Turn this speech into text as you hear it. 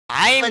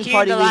I am king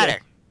of the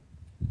ladder.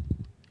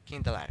 King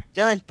of the ladder.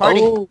 Dylan, party.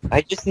 Oh,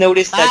 I just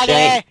noticed that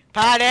giant...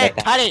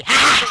 Party!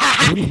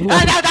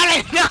 Oh, no.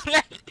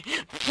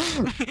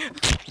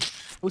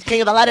 Who's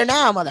king of the ladder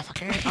now,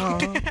 motherfucker? Oh.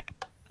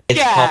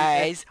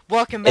 Guys,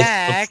 welcome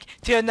back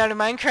to another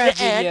Minecraft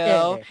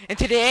video. And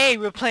today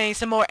we're playing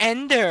some more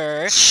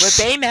Ender with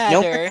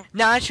bamather,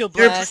 Nacho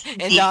Blast,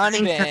 and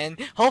Donovan.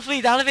 Hopefully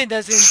Donovan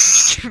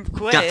doesn't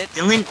quit.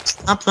 Dylan,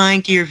 stop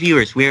lying to your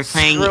viewers. We are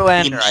playing... Screw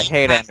Ender, I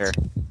hate Ender.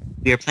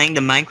 We are playing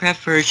the Minecraft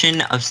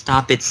version of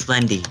Stop It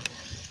Slendy.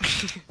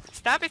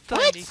 Stop it,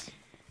 Slendy.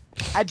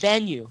 I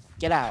ban you.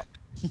 Get out.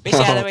 We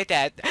should elevate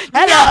that.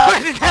 Hello!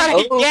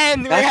 Not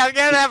again! We're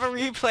gonna have a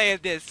replay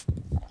of this.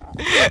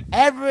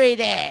 Every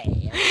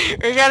day.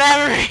 We're gonna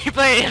have a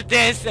replay of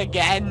this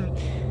again.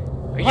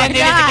 We're gonna do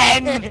this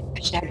again.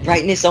 Hashtag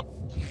brightness on.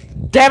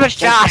 Damn it,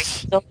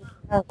 Josh!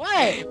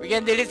 What? We're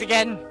gonna do this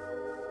again.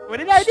 What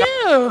did I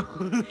do?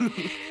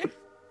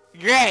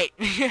 Great!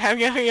 I'm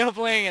gonna be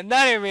playing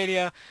another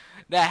video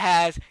that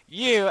has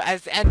you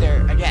as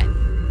Ender again.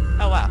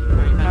 Oh wow.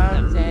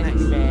 Comes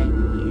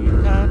Enderman.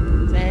 Here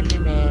comes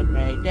Enderman.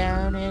 Right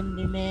down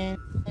Enderman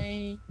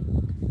Lane.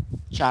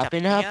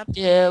 Chopping up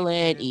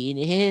Dylan,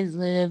 eating his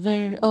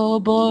liver. Oh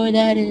boy,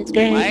 that is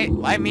great.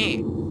 Why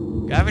me?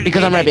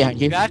 Because I'm right behind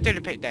you. You have to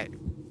pay that.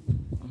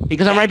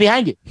 Because I'm right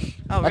behind you.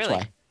 Oh, That's really?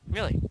 why.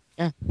 Really?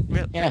 Yeah.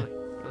 Really? Yeah.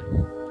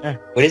 Really?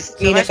 What does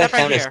it mean if I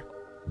found a...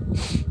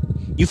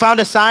 You found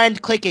a sign,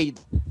 click it.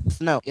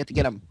 No, you have to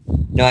get him.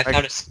 No, I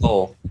found a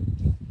skull.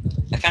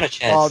 I found a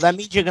chest. Oh, that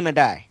means you're gonna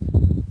die.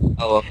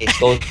 Oh, okay,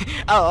 skull.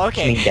 Oh,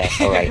 okay. mean death.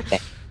 Alright,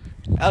 thanks.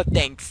 Oh,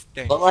 thanks.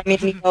 Well, I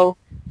mean, no.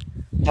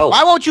 Help.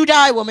 Why won't you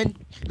die, woman?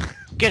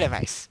 Good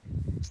advice.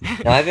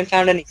 No, I haven't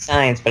found any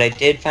signs, but I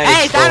did find a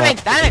Hey, skull. Donovan!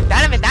 I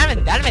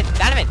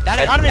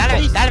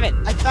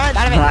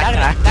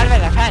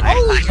found.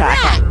 Holy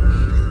crap!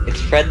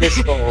 It's Fred the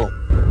Skull.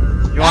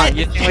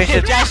 You think we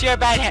should... Josh, you're a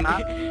bad Ender.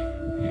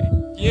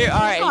 You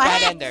are a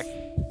bad Ender.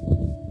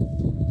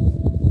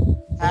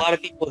 A lot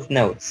of people with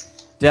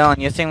notes. Dylan,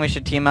 you think we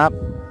should team up?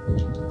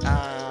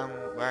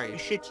 Where are you? You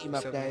should team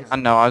up, guys. Oh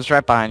no, I was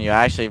right behind you.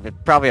 Actually,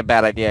 probably a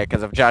bad idea,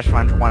 because if Josh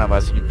finds one of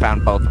us, you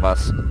found both of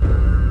us.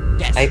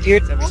 Yes. I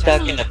feared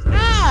stuck in a...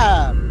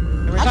 Ah!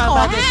 We're talking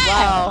about this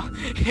while...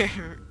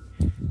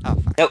 Oh,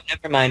 fuck. Nope,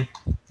 never mind.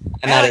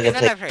 I'm out of the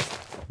place.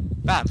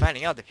 Wow, I'm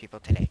finding all the people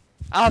today.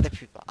 All the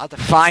people. All the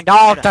Find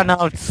all the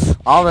notes!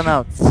 All the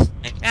notes! Who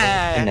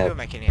am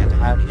I kidding?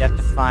 I've yet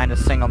to find a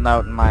single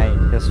note in my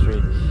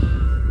history.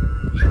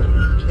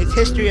 His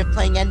history of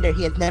playing Ender,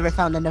 he has never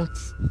found the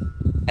notes.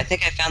 I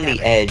think I found the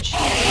edge.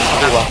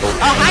 Oh,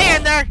 hi,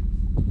 Ender!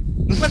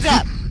 What's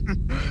up?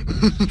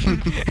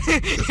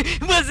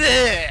 What's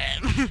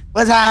up?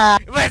 What's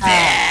up? What's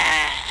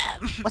up?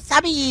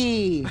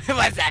 Wasabi!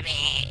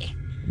 Wasabi!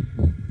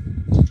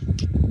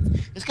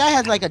 This guy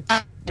has like a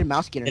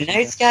mouse gear. The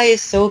night sky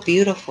is so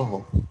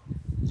beautiful.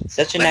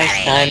 Such a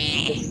nice time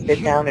to just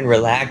sit down and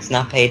relax,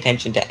 not pay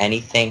attention to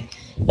anything.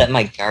 Let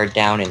my guard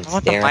down and I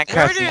want the stare.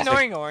 Minecraft You're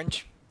annoying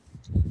orange.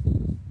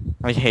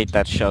 I hate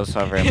that show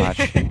so very much.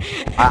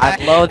 I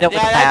loathe it with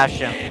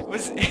passion.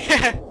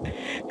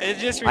 It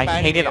just I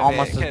hate it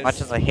almost as much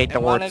as I hate the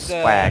word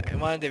swag. In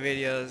one of the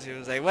videos, he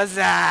was like, "What's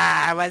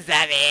up?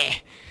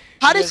 Wasabi?"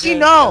 How does he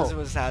know?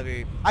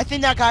 Wasabi. I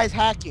think that guy's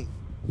hacking.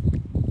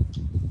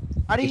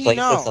 How did he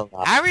know?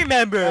 I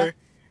remember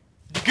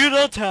the good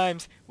old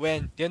times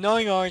when the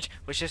Annoying Orange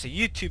was just a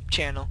YouTube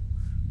channel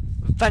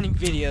with funny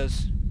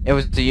videos. It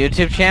was the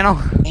YouTube channel?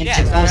 And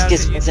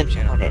Tobuscus wasn't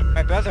on it.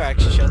 My brother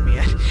actually showed me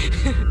it.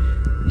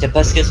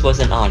 Tobuscus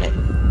wasn't on it.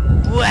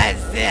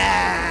 What's up?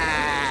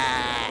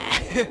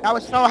 That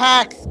was so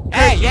hacked.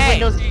 Hey, yay!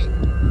 Windows 8.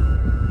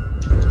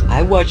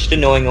 I watched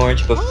Annoying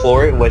Orange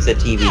before it was a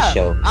TV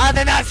show. Oh,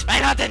 the nuts!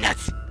 Find out the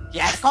nuts!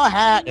 Yes! Call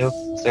hacks. No,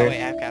 Oh sir.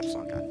 wait, I have caps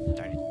lock on.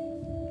 Darn it.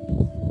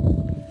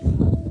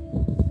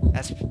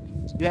 That's...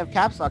 You have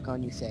caps lock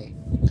on, you say.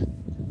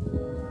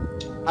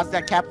 How's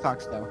that caps lock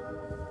though?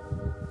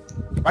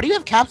 Why do you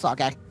have caps lock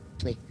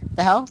actually?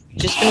 The hell?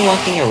 Just been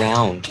walking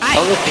around.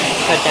 Oh look, they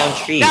cut down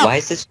tree. No. Why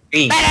is this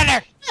tree? Bad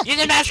Ender! You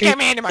did not scare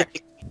me anymore!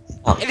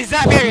 Oh, It is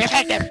not very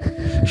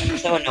effective!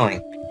 so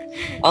annoying.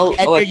 Oh,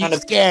 Ender, I you found a...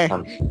 scare.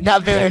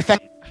 Not very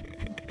effective.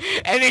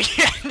 Ender,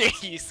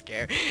 you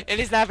scare. It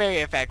is not very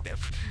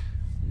effective.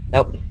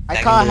 Nope.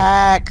 I call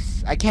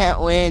hacks. I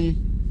can't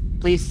win.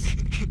 Please.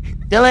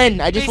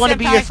 Dylan, I just want to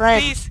be your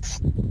friend.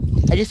 Please.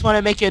 I just want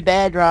to make you a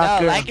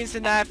bedrock. No, like is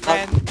not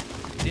friend.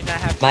 Do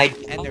not have My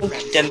Ender dog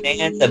friends.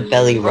 demands a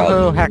belly Oh,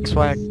 rub. hack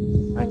swag.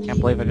 I can't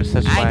believe I just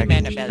said I swag.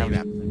 demand a belly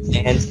rub.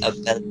 Demands a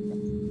belly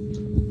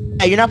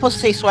rub. Hey, you're not supposed to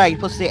say swag. You're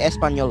supposed to say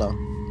Españolo.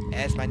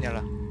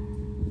 Española.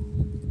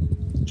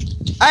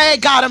 I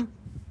got him.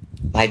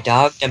 My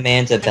dog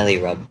demands a belly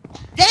rub.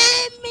 Damn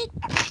it.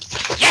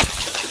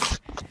 Yes!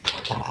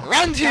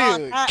 Round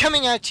 2,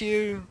 coming at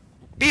you.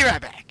 Be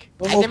right back.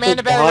 I Oh, demand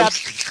a the belly rub.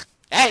 dog's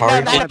Hey, no,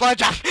 hard. not a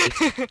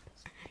blowjob.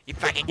 You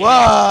fucking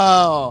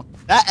Whoa.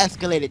 That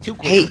escalated too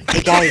Hey,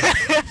 quickly. hey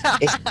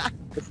guys.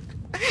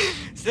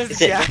 This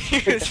Is it- guy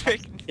who's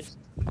freaking...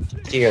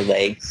 to your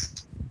legs.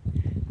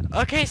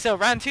 Okay, so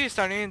round 2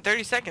 starting in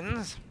 30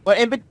 seconds. What?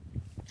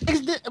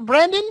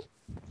 Brandon?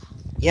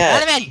 Yeah.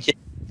 Donovan! Just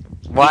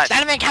What?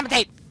 Donovan,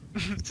 commentate!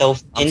 so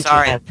I'm into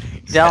sorry. my legs. I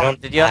Dylan,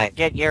 don't did you know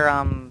get your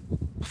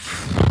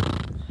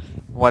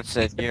what's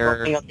it? why. Your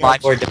Walking on the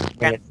live board stream?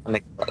 doesn't mean it's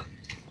stomach broke.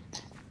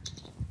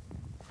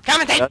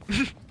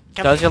 Commentate!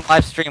 Does your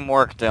live stream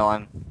work,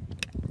 Dylan?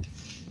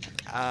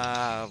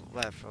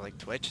 What, for like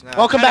Twitch? No,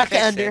 Welcome I'm trying back to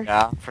fix Ender. it.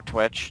 Yeah, for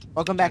Twitch.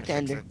 Welcome back to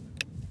Trying fix Ender.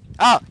 it.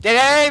 Oh, did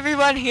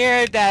everyone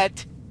hear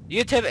that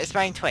YouTube is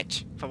buying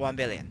Twitch for 1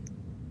 billion?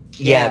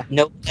 Yeah,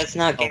 no, that's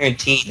not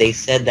guaranteed. They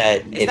said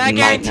that It's it not might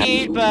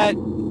guaranteed, not. but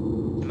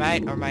it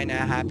might or might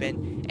not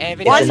happen. And if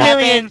it 1 does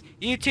million. happen,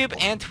 YouTube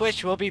and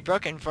Twitch will be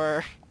broken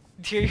for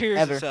 2 years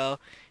Ever. or so.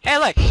 Hey,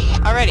 look,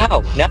 already.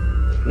 No,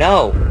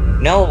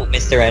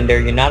 Mr. Ender,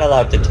 you're not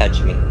allowed to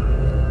touch me.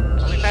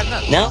 Only 5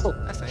 nuts. No,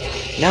 That's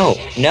nice.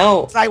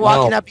 no. It's like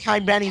walking no. up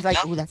behind Brandon. He's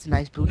like, "Ooh, that's a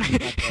nice booty."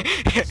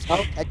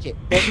 Don't touch it.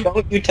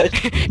 Don't you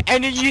touch me.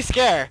 And then you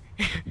scare.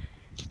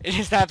 It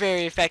is not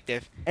very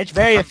effective. It's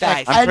very From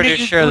effective. dice. I'm Ender pretty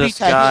used sure booty this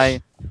touch.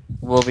 guy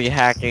will be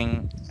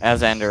hacking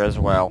as Ender as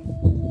well.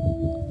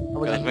 Oh,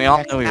 Because yeah, we all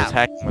heck, knew he was Ow.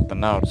 hacking with the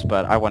notes,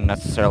 but I wasn't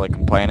necessarily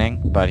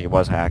complaining, but he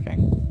was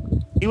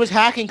hacking. He was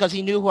hacking because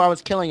he knew who I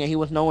was killing and he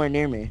was nowhere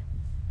near me.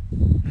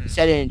 He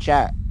said it in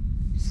chat.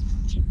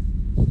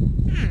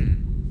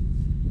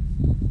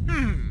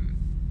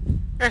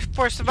 There's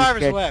 4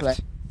 survivors Good left. play.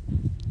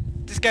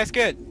 This guy's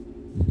good.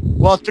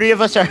 Well, 3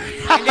 of us are.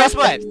 And guess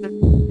what?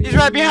 He's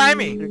right behind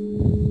me.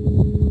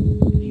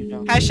 You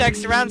know. Hashtag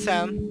surround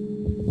sound.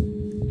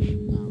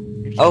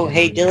 Oh,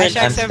 hey, Dylan,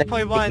 Hashtag I'm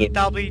 7.1 spectating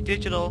Dolby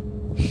Digital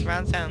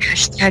surround sound. you.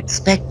 Hashtag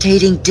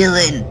spectating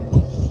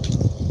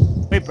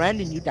Dylan. Wait,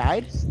 Brandon, you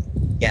died?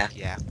 Yeah.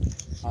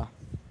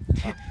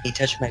 He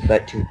touched my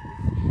butt too.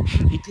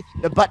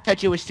 The butt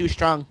toucher was too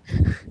strong.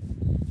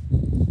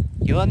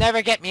 You will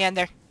never get me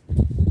under.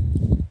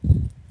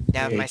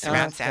 Now Here my he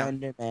surround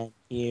sound. Thunderman,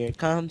 here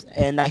comes,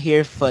 and I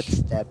hear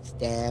footsteps.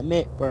 Damn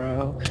it,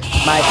 bro.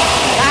 My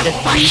just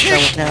fuck be you.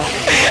 someone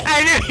else.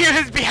 I knew he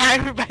was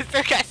behind me by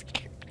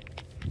sarcastic.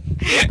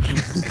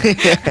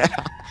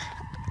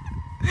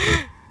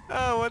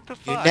 Oh, what the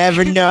You fuck?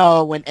 never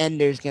know when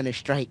Ender's gonna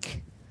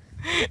strike.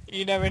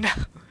 You never know.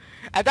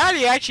 I thought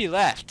he actually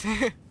left.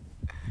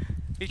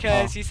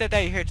 Because he said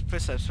that he heard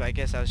footsteps, so I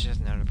guess I was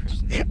just another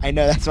person. I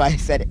know, that's why I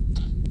said it.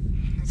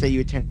 So you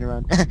would turn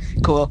around.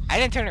 Cool. I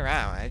didn't turn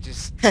around. I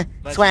just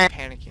wasn't Swam.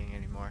 panicking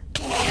anymore.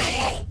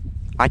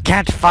 I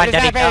can't It find is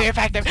not any very notes.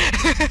 effective.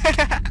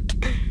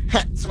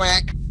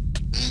 Swag.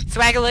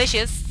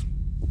 Swagalicious.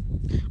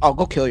 Oh,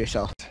 go kill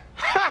yourself.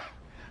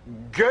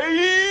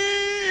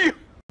 Gay!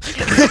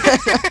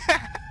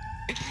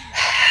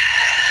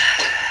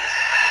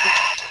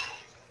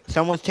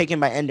 Someone's taken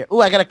my Ender.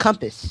 Ooh, I got a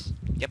compass.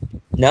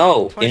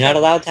 No, you're not 27,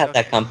 allowed to have so-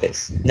 that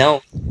compass.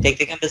 No, take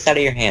the compass out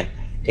of your hand.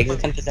 Take the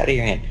compass out of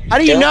your hand. How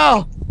do you Dylan,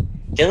 know?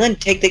 Dylan,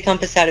 take the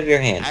compass out of your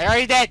hand. I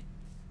already did.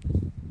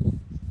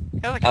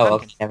 Feel like a Oh,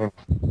 pumpkin. okay, never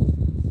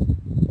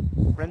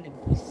mind. Brendan,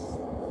 please.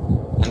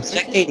 I'm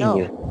spectating No.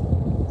 you.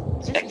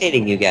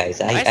 Spectating you guys.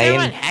 Why is I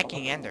everyone am.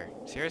 hacking Ender?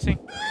 Seriously?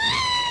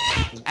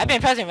 I've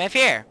been pressing with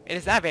fear. It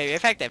is not very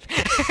effective.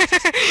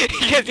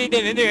 Because he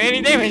didn't do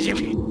any damage to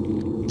me.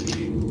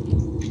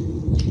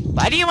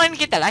 Why do you want to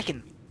get the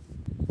lichen?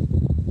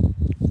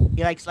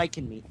 He likes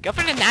liking me. Go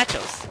for the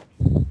nachos.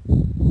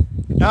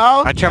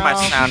 No. I turn my no.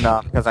 sound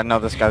off because I know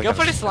this guy's Go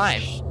gonna for the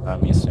slime.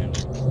 me soon.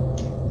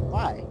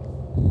 Why?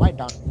 Why,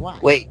 Don? Why?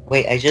 Wait,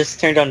 I just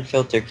turned on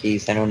filter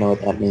keys. I don't know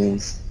what that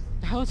means.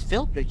 The hell is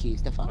filter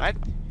keys? The fuck? What?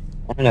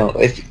 I don't know.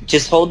 If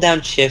just hold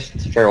down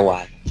shift for a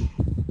while.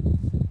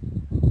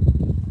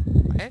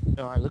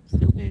 Do I look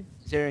stupid?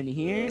 Is there any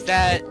here? Is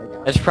that...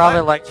 It's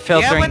probably like Do you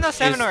filtering. have Windows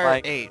 7 is or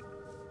like, 8?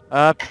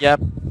 Yep.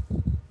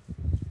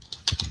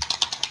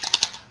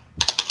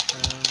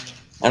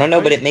 I don't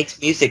know, but it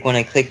makes music when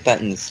I click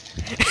buttons.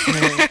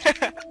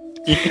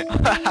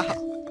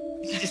 Wow.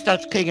 You just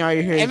starts clicking all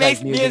you hear. It is, makes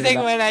like, music music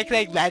about- when I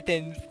click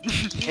buttons.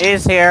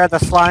 He's here. The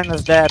slime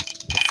is dead.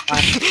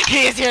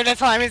 He is here, the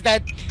slime is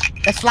dead.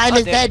 The slime Oh,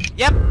 is dude. dead.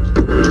 Yep.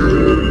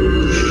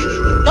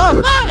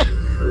 Oh, fuck!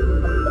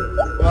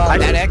 Well,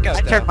 that echo.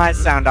 I turned my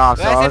sound off,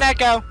 Who so has I an was,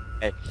 echo?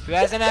 Hey. Who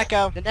has an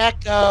echo? An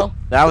echo.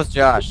 that was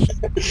Josh.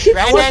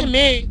 That wasn't Brandon?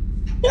 me.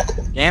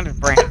 Game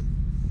brain.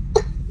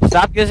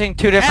 Stop using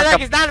two Hey, different.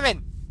 look, it's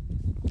Donovan.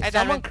 Hey,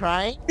 Someone Donovan.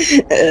 crying?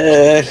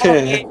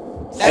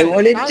 I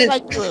wanted Sounds to.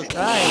 like you were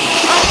crying.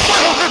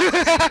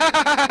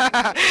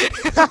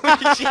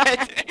 Holy shit.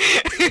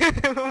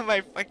 Oh my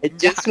I fucking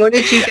just god.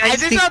 wanted you I guys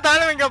just to. saw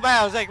Donovan go by.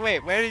 I was like, wait,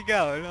 where'd he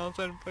go? And all of a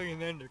sudden,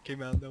 fucking Ender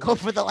came out. Go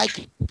for the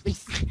liking,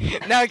 please.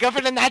 No, go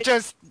for the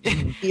nachos.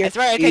 You're I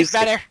swear it tastes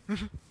confusing.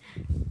 better.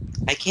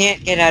 I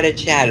can't get out of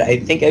chat. I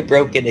think I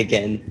broke it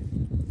again.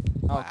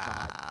 Oh,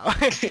 God. Wow.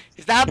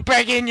 Stop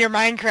breaking your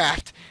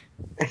Minecraft.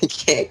 I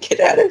can't get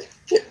out of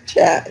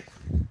chat.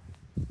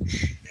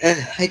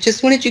 I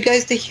just wanted you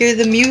guys to hear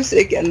the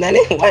music, and then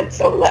it went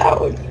so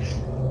loud.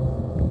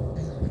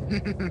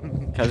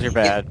 Because you're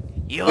bad.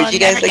 You Would will you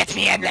guys never like get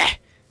me in there.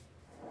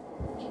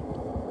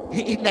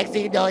 Next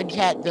thing you know in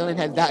chat, Dylan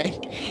has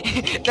died.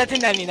 That's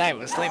in 99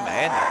 was slain by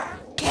Ender.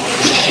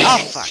 Oh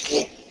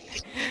fuck.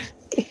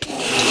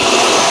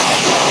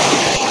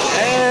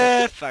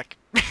 Fuck.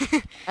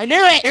 I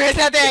knew it! There was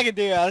nothing I could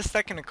do. I was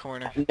stuck in a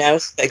corner. I'm now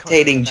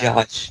spectating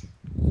Josh.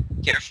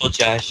 Careful,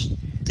 Josh.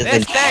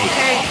 Let's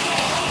spectate.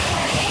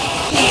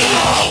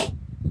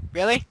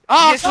 Really?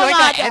 Oh, You just come looked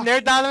on, at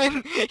Ender,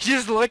 Donovan? You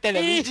just looked at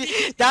him.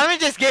 Donovan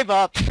just gave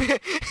up.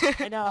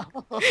 I know.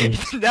 I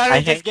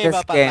Donovan hate just gave this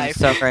up on game life.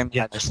 so very much.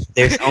 Josh,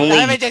 there's only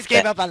Donovan you just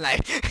gave left. up on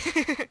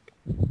life.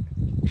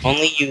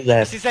 Only you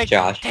left, He's like,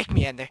 Josh. take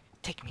me, Ender.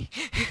 Take me.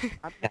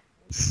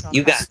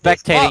 You got this.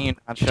 Spectating you,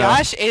 Nacho.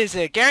 Josh is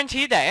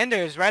guaranteed that Ender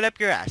is right up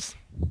your ass.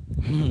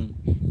 What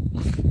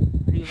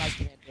do you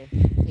like it, Ender?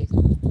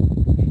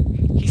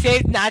 He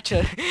saved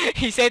nacho.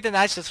 He saved the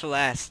nachos for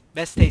last.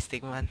 Best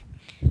tasting one.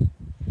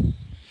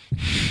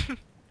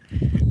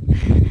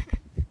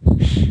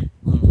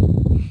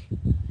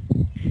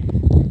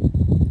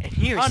 And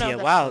here is a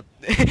wild.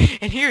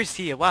 And here is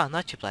a wild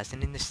nacho blast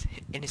in this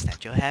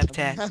nacho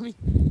habitat.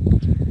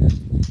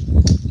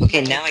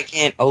 Okay, now I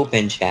can't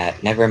open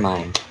chat. Never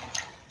mind.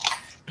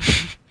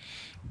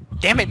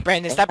 Damn it,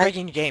 Brandon! Stop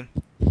breaking your game.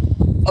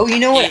 Oh, you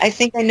know what? I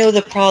think I know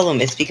the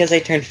problem. It's because I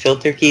turned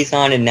filter keys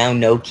on and now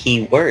no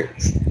key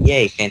works.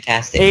 Yay,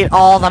 fantastic. Eat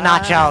all the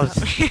nachos.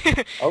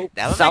 Oh,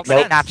 That would So make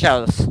many sense.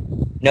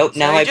 nachos. nope, So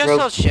now you I just broke...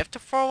 hold shift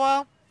for a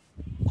while?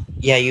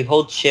 Yeah, you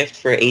hold shift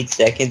for 8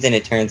 seconds and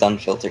it turns on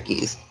filter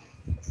keys.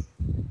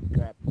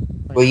 Crap.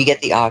 Well, you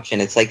get the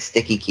option. It's like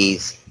sticky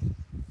keys.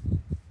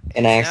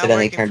 And I It's not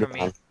accidentally working turned for it me.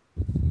 on.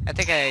 I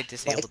think I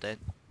disabled it.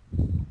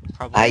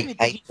 Probably.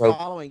 I broke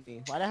following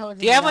me. Why the hell is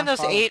Do you have Windows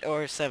 8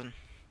 or 7?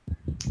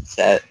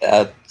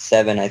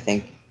 7, I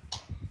think.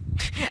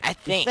 I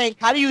think.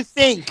 How do you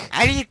think?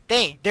 How do you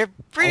think? They're I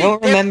pretty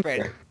don't different.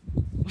 remember.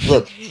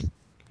 Look,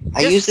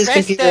 I Just use this press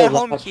computer the a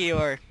lot. home key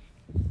or...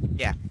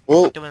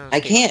 Well, the Windows I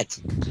key. can't.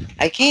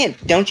 I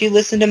can't. Don't you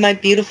listen to my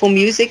beautiful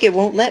music? It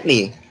won't let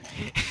me.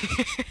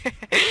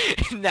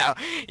 No,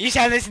 you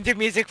shall listen to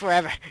music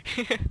forever.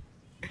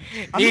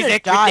 I'm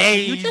Music gonna for die.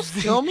 days. Did you just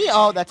kill me?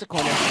 Oh, that's a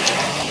corner.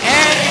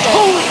 And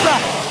Holy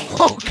crap!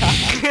 Oh god.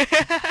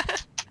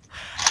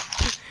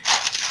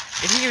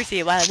 and here we see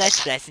a wild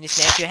nuts blast in his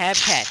natural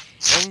habitat.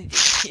 And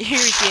here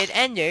we see an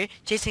Ender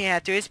chasing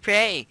after his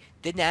prey,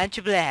 the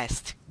natural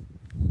blast.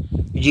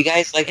 Would you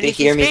guys like And to it's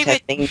hear his me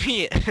favorite... testing?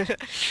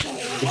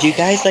 Would you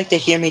guys like to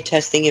hear me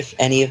testing if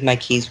any of my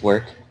keys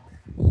work?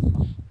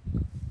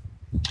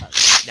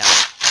 No,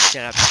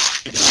 shut up.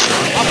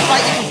 I'll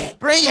fight you.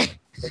 Bring it.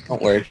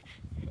 Don't worry.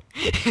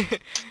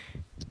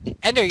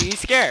 Ender, you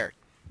scared?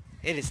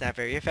 It is not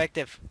very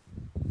effective.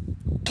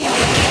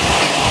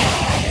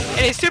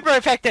 It is super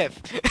effective.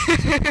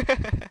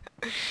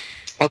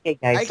 Okay,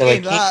 guys, I so I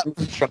gave can't up.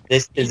 move from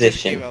this You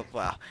just gave position. up,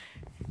 wow.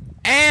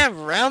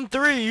 And round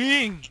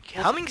 3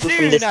 coming Move from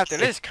soon this after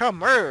position. this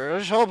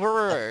commercial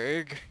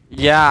break.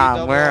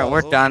 Yeah,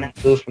 we're done.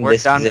 Move from We're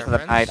this done position. for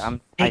the night. I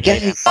Hey, hate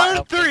it. guys.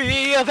 Round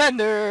 3 of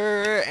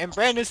Ender, and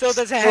Brandon still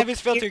doesn't have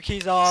his filter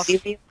keys off. See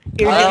me? All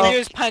Here, he can guys. do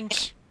is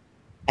punch.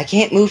 I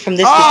can't move from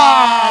this Ah!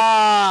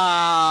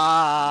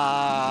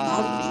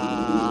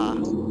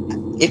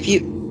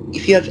 position.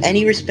 If you have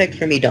any respect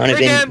for me,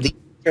 Donovan, Freaking- leave me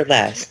for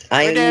last.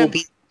 I will Freaking-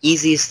 be the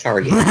easiest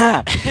target.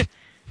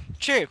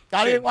 True.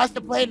 Donovan wants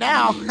to play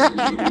now.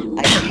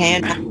 I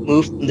cannot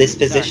move from this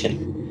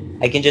position.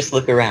 I can just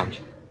look around.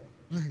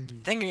 I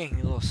think you're getting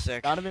a little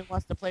sick. Donovan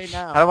wants to play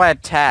now. How do I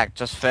attack?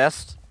 Just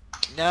fist?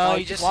 No, Oh,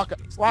 you just walk you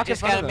in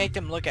just front gotta of make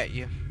them look at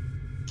you.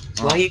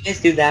 While you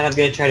guys do that, I'm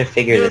gonna try to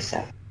figure this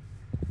out.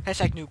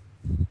 Hashtag noob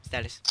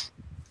status.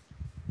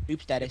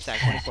 Oops, that is Hashtag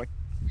 24.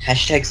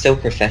 Hashtag so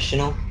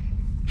professional.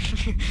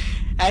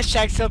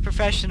 Hashtag so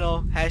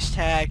professional.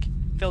 Hashtag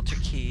filter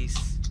keys.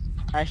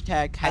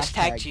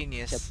 Hashtag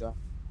genius. SWI.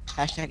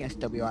 Hashtag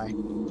SWI.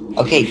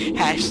 Okay,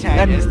 Hashtag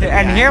And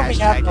SWI, here we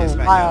have hashtag the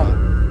Espanol. wild.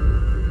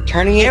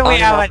 turning it Here we on.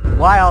 have a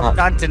wild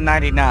stunt in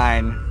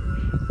 99.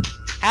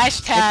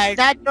 Hashtag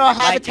Natural like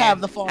habitat it.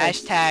 of the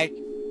forest. Hashtag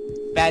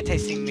bad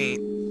tasting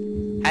meat.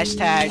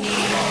 Hashtag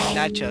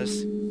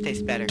nachos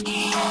taste better.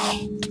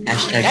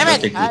 Hashtag Damn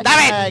it! filter keys.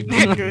 Hashtag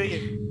Damn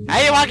How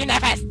are you walking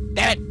that fast?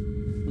 Damn it!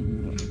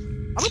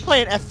 I'm gonna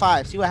play an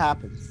F5, see what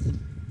happens.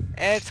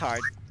 It's hard.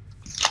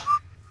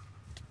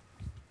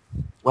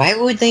 Why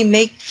would they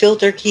make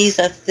filter keys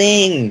a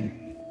thing?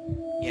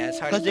 Yeah, it's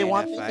hard to Because they play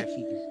want an filter F5.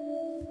 keys.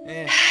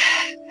 Eh.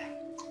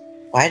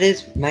 Why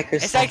does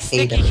Microsoft It's like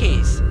hate sticky them?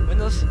 keys.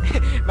 Windows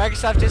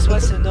Microsoft just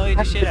wants to annoy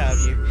the shit out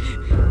of you.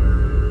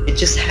 It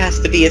just has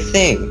to be a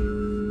thing.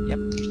 Yep.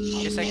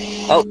 Just like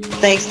Oh,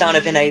 thanks,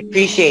 Donovan. I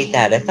appreciate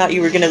that. I thought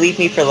you were gonna leave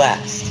me for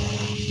last.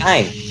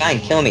 Fine,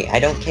 kill me. I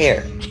don't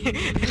care.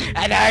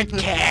 I don't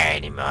care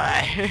anymore.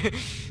 I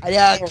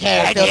don't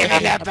care. I filter give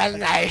keys. up on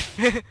life.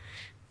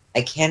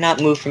 I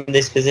cannot move from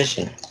this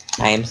position.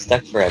 I am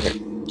stuck forever.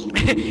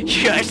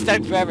 You are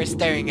stuck forever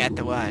staring at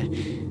the wall.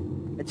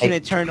 It's an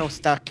eternal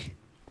stuck.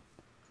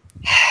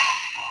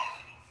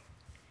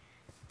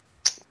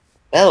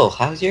 Well,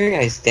 how's your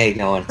guys' day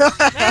going?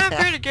 Yeah,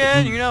 pretty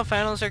good. You know,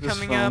 finals are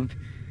coming up.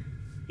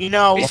 You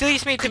know, Which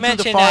leads me to could do the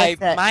mention forest I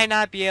that- might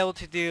not be able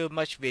to do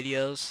much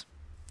videos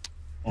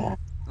Yeah.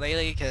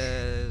 lately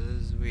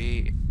because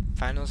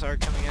finals are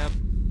coming up.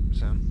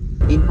 So,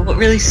 You know what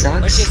really which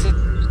sucks? is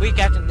the week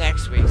after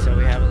next week, so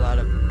we have a lot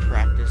of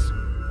practice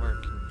and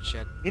work and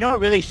shit. You know what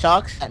really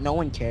sucks? That no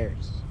one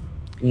cares.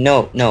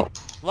 No. Well,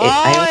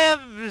 I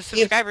have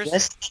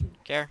subscribers.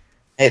 Care.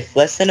 I have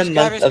less than a month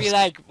Subscribers of be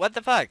like, what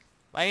the fuck?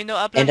 Why you no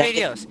upload And I-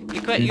 videos?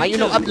 You quit Why you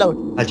no YouTube.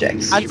 upload?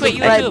 projects. You quit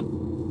Unsubscribe. YouTube.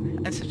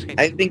 Unsubscribe.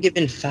 I've been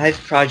given 5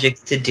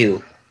 projects to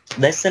do.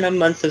 Less than a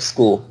month of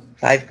school.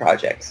 5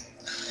 projects.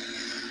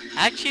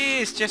 Actually,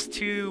 it's just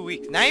 2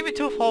 weeks. Not even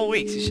 2 whole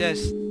weeks. It's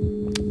just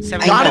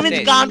 7 Donovan's Donovan's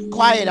days. gone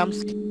quiet. I'm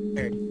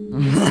scared.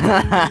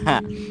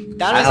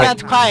 Donovan's I- gone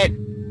quiet.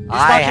 He's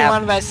watching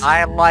one of us.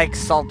 I like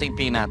salty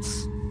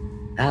peanuts.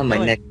 Ah, my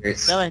Dylan, neck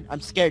hurts. Dylan, I'm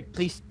scared.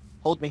 Please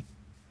hold me.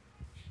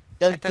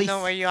 Dylan, I don't please.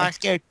 know where you I'm are.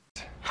 scared.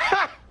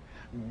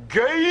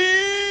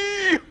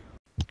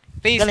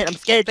 Please, Dylan, I'm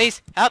scared.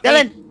 please, help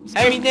Dylan, me.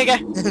 Help me, nigga.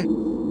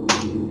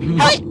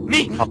 Help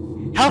me.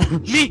 Help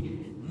me,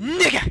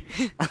 nigga.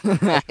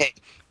 Okay.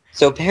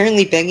 So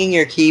apparently banging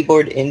your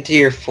keyboard into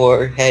your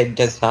forehead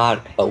does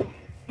not help.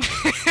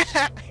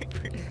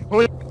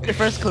 What was your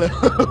first clue?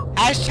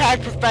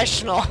 Hashtag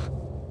professional.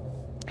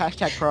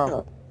 Hashtag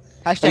pro.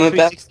 I'm Hashtag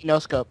about- 360 no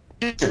scope.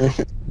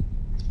 Hashtag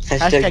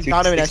Hashtag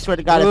Donovan, I 360. swear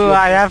to God. if Ooh, you-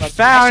 I have Hashtag-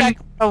 found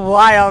a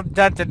wild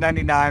Delta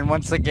 99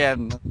 once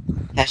again.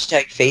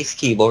 Hashtag face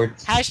keyboard.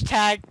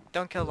 Hashtag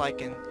don't kill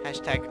Lycan.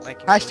 Hashtag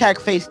Lycan. Hashtag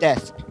face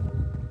desk.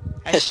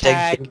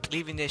 Hashtag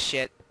leaving this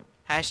shit.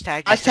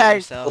 Hashtag Hashtag-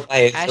 yourself. Buy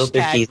a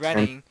filter keys Hashtag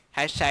running.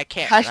 Hashtag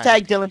can't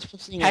Hashtag Dylan's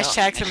pussy. run.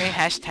 Hashtag so many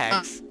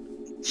hashtags.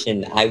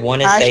 I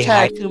want to say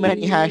hi. Hashtag too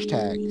many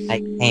hashtags. I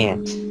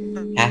can't.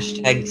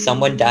 Hashtag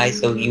someone die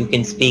so you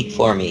can speak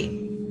for me.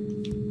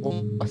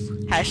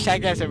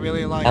 Hashtag that's a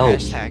really long Help.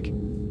 hashtag.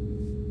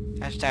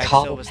 Hashtag so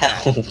Call was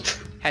help. that.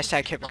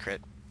 Hashtag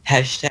hypocrite.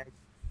 Hashtag.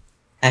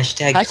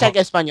 Hashtag. Hashtag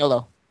Call,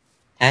 Espanolo.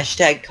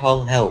 hashtag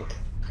call help.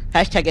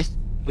 Hashtag S.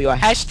 Hashtag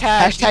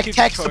Hashtag YouTube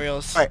tech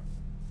tutorials. support.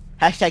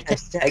 Hashtag tech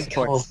Hashtag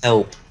support. call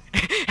help.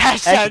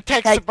 Hashtag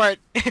tech Hashtag- support.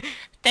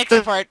 Tech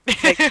support.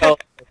 Hashtag call-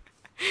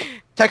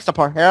 Tech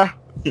support, yeah?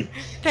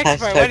 Tech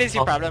support, what is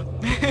your call- problem?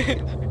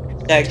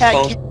 Hashtag Tech-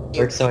 phone doesn't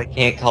work so I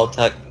can't call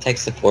tech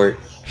support.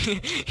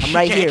 I'm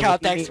right Can't here. call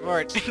What do you tech mean?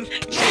 support. Tech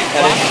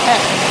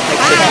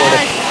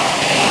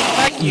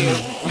Fuck you.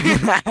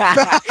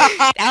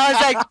 That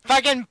was like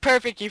fucking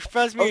perfect. You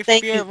froze me Oh, with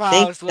thank fear you, while I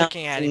thank was you.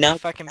 looking at it. Now- You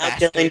fucking now,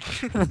 bastard.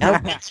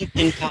 Now you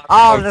can talk.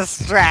 All more. the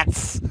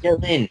strats.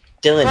 Dylan,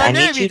 For I a need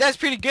newbie, you. that's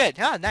pretty good.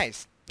 Oh,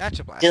 nice.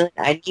 Nacho blast. Dylan,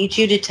 I need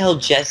you to tell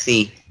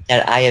Jesse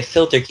that I have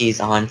filter keys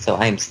on, so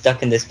I am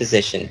stuck in this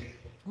position.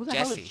 Who the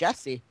hell Jesse. is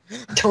Jesse?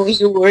 Don't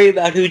you worry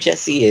about who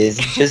Jesse is.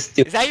 Just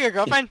do. Is that your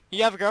girlfriend?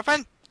 You have a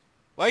girlfriend?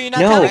 Why are you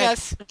not No. telling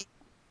us?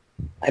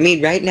 I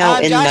mean, right now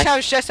in Josh, I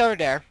was just over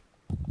there.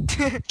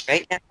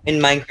 right now in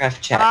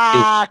Minecraft chat.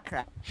 Ah,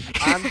 crap.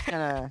 I'm just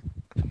gonna...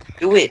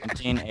 Do it.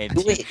 17, Do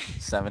 18, it.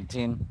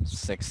 17,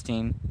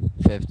 16,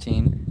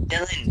 15.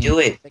 Dylan, do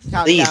it. The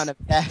Please. countdown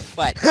of death.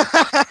 What?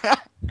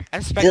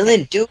 I'm spectating.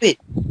 Dylan, do it.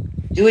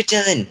 Do it,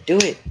 Dylan. Do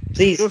it.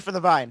 Please. Do it for the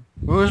vine.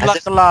 Who's As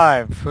left a-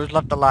 alive? Who's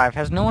left alive?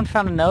 Has no one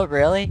found a note,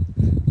 really?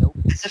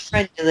 As a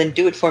friend, Dylan,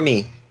 do it for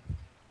me.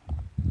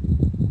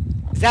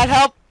 Does that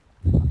help?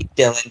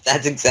 Dylan,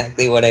 that's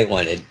exactly what I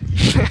wanted.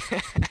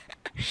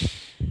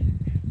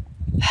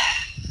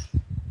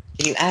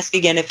 Can you ask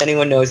again if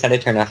anyone knows how to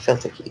turn off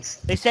filter keys?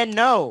 They said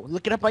no.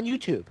 Look it up on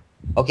YouTube.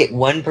 Okay,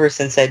 one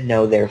person said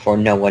no, therefore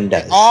no one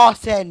does. All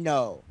said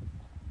no.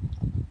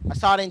 I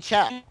saw it in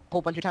chat a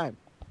whole bunch of times.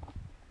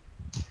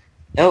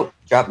 Nope,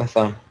 drop my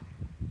phone.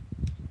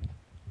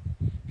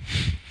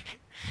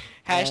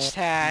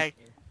 Hashtag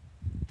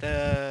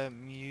the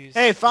music.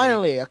 Hey,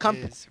 finally, a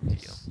is real.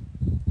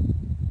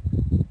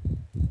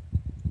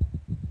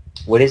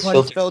 What is What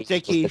is filter filter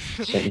keys?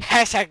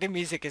 Hashtag the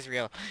music is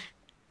real.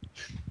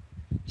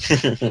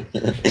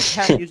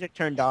 Chat music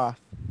turned off.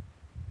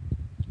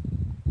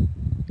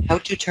 How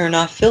to turn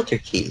off filter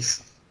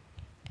keys?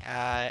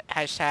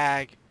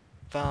 Hashtag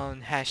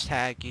phone.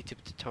 Hashtag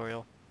YouTube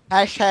tutorial.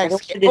 Hashtag...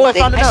 don't sca- need to Oh, I say-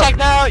 found a note. Hashtag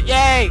no!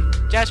 Yay!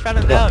 Josh found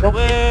a No, note. don't Woo!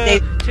 say-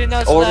 2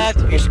 notes Order- left.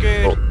 You're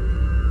screwed.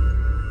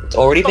 It's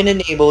already been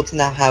enabled,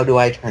 now how do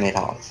I turn it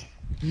off?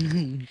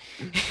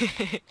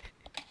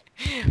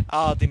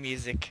 All the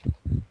music.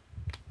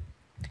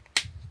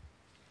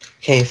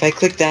 Okay, if I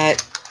click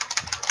that,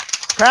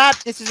 Crap,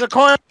 this is a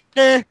corner.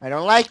 I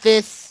don't like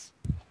this.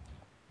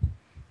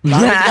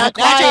 Donovan's not Nacho,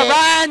 quiet.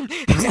 run!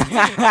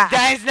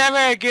 That is never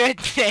a good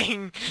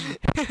thing.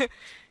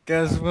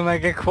 Because when I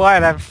get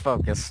quiet, I'm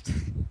focused.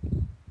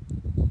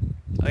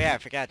 Oh yeah, I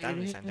forgot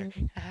Donovan's on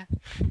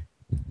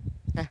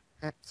there.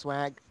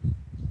 Swag.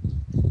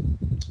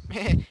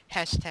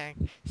 Hashtag.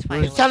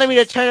 He's telling me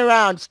to turn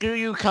around. Screw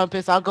you,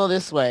 Compass. I'll go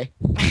this way.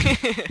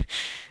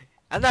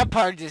 I'm not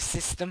part of this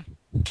system.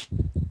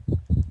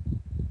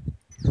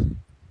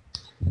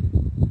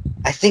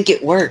 I think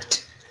it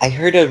worked. I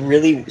heard a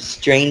really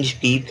strange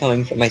beep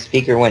coming from my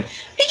speaker when,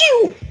 "Did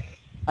you?"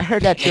 I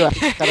heard that too. I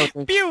thought it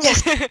was Pew!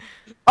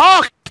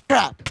 Oh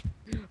crap!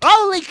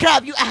 Holy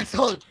crap! You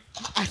asshole! You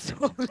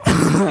asshole!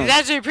 He's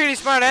actually a pretty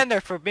smart ender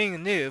for being a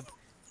noob.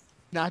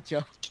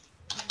 Nacho.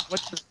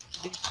 What the?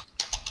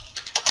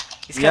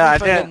 He's Yeah, coming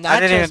for the nachos, I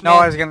didn't even know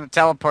I was gonna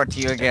teleport to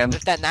you again.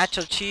 With that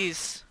nacho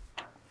cheese.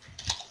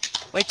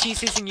 What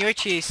cheese isn't your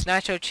cheese?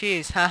 Nacho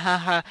cheese. Ha ha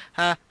ha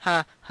ha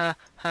ha ha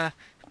ha.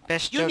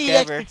 Best You joke need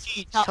ever. extra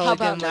cheese. How Totally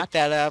about gonna look nacho?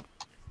 that up.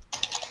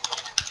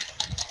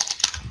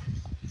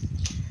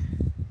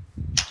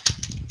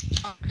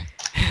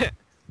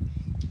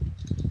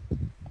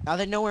 Now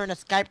they know we're in a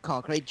Skype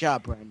call. Great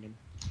job, Brandon.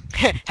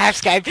 Have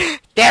Skype.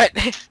 Damn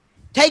it.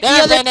 Take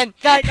Damn the it, other Brandon.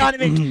 guy,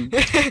 Donovan.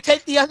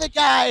 Take the other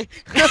guy.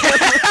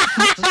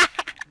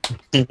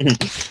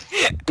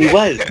 He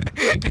was.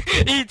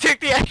 He took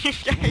the other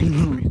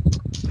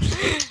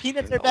guy.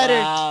 Peanuts are better.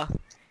 Wow.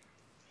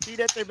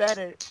 Peanuts are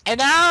better. And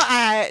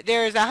now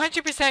there's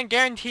 100%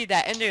 guaranteed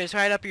that Ender is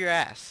right up your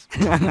ass.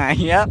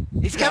 Yep.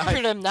 He's coming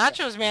for them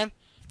nachos, man.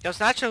 Those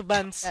nacho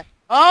buns.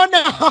 Oh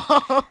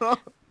no!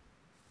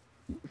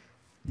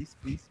 Please,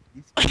 please,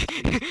 please.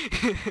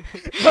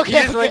 Okay,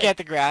 you just look at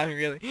the ground,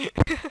 really.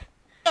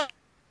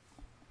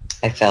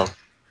 I fell.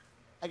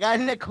 I got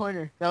in the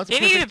corner. That was a They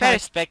need a perfect better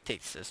time.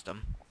 spectate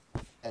system.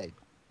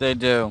 They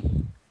do.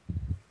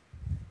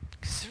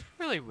 It's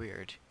really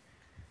weird.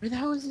 Where the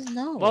hell is his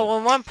nose? Well,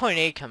 when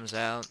 1.8 comes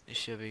out, it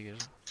should be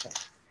good.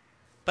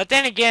 But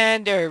then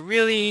again, they're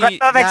really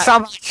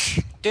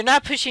they're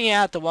not pushing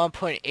out the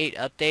 1.8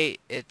 update.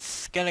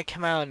 It's gonna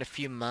come out in a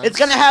few months. It's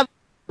gonna have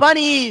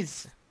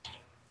bunnies!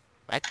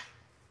 What?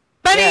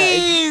 Bunnies!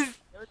 Yeah,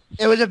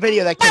 it was a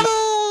video that came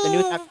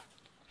out.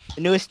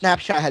 The newest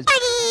snapshot has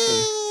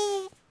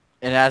bunnies.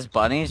 It has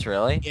bunnies,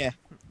 really? Yeah.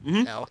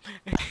 No.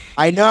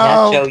 I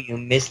know! Nacho, you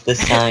missed the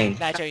sign.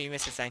 Nacho, you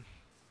missed a sign.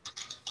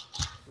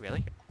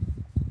 Really?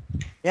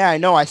 Yeah, I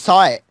know, I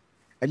saw it.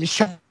 I'm just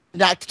trying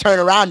not to turn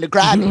around to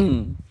grab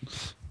it.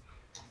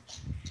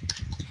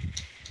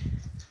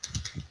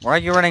 Why are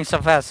you running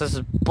so fast? This is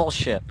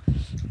bullshit.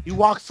 You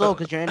walk slow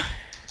because you're in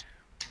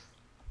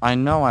I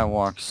know I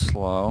walk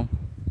slow.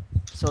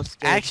 so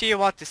scared. Actually, you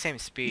walk the same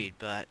speed,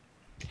 but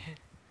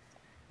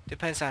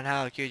depends on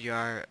how good you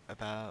are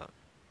about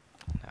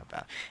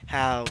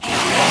how.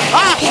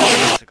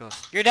 Ah!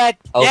 You're dead.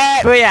 Oh.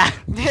 Yeah. Oh yeah.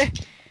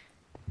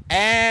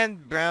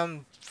 And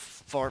brown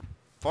four.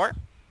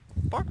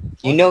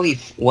 You know he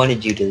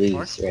wanted you to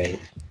lose, right?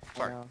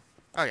 Four.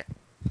 Okay.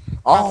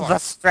 All the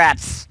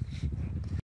strats.